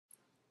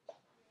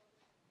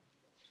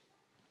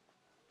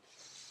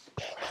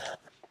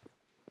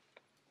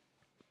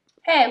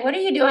Hey, what are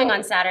you doing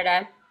on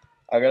Saturday?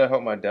 I gotta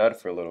help my dad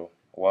for a little.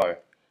 Why?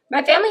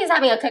 My family is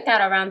having a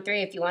cookout around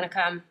 3 if you want to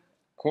come.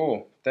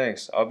 Cool,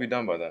 thanks. I'll be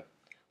done by then.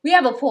 We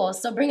have a pool,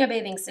 so bring a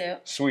bathing suit.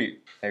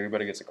 Sweet. Hey, we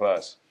better get to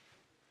class.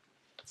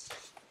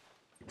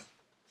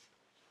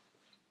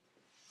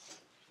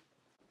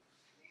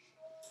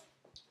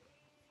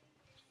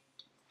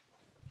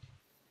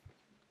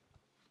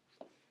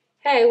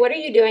 Hey, what are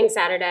you doing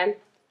Saturday?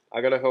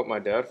 I gotta help my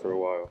dad for a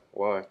while.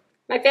 Why?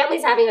 My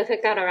family's having a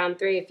cookout around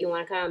 3 if you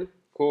want to come.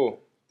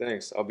 Cool,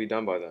 thanks. I'll be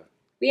done by then.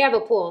 We have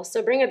a pool,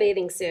 so bring a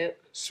bathing suit.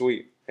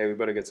 Sweet. Hey, we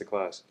better get to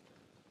class.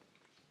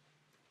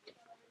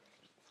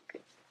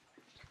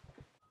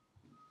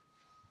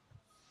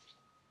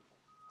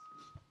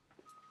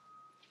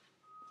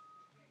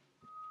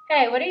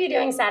 Hey, what are you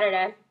doing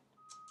Saturday?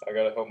 I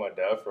gotta help my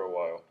dad for a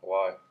while.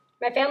 Why?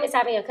 My family's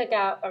having a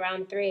cookout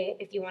around 3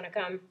 if you want to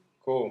come.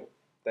 Cool,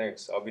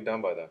 thanks. I'll be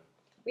done by then.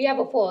 We have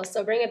a pool,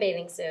 so bring a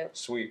bathing suit.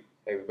 Sweet.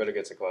 Hey, we better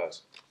get to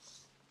class.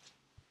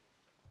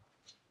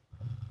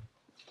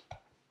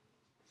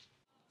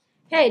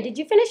 Hey, did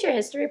you finish your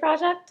history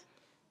project?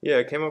 Yeah,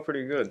 it came out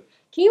pretty good.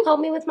 Can you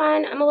help me with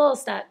mine? I'm a little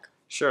stuck.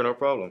 Sure, no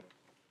problem.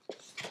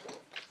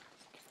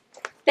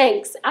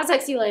 Thanks. I'll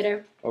text you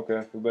later.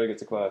 Okay, we better get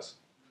to class.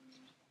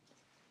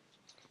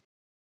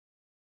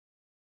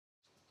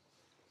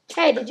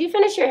 Hey, did you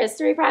finish your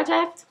history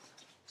project?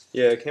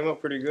 Yeah, it came out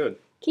pretty good.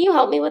 Can you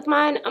help me with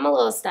mine? I'm a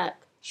little stuck.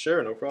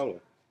 Sure, no problem.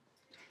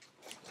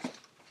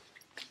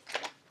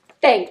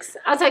 Thanks.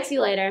 I'll text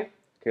you later.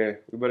 Okay,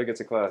 we better get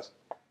to class.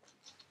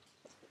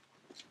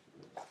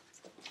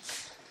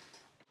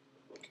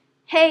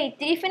 Hey,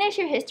 did you finish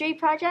your history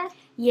project?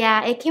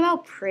 Yeah, it came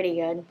out pretty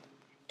good.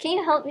 Can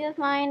you help me with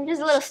mine? Just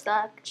a little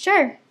stuck.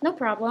 Sure, no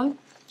problem.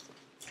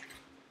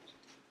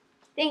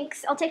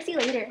 Thanks. I'll text you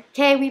later.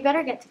 Okay, we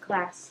better get to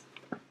class.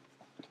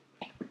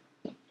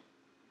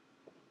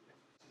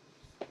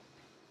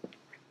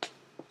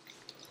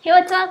 Hey,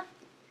 what's up?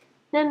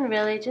 Nothing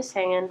really, just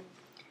hanging.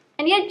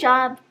 I need a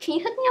job. Can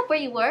you hook me up where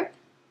you work?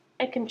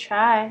 I can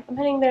try. I'm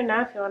heading there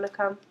now if you want to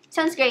come.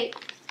 Sounds great.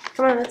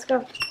 Come on, let's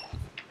go.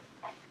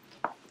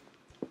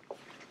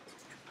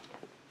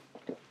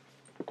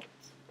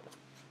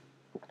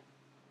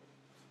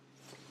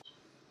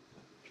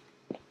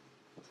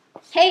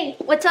 Hey,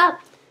 what's up?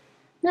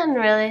 Nothing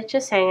really,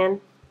 just hanging.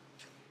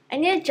 I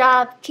need a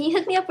job. Can you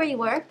hook me up where you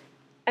work?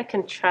 I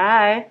can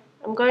try.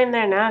 I'm going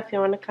there now if you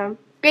want to come.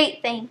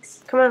 Great,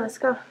 thanks. Come on, let's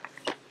go.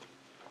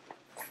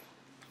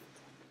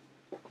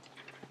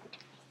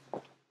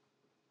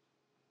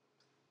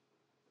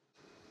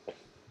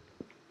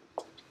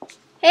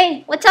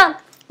 Hey, what's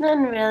up?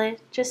 Nothing really,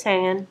 just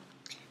hanging.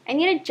 I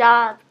need a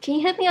job. Can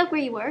you hook me up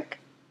where you work?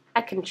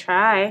 I can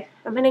try.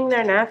 I'm heading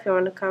there now if you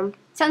want to come.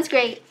 Sounds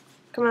great.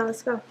 Come on,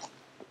 let's go.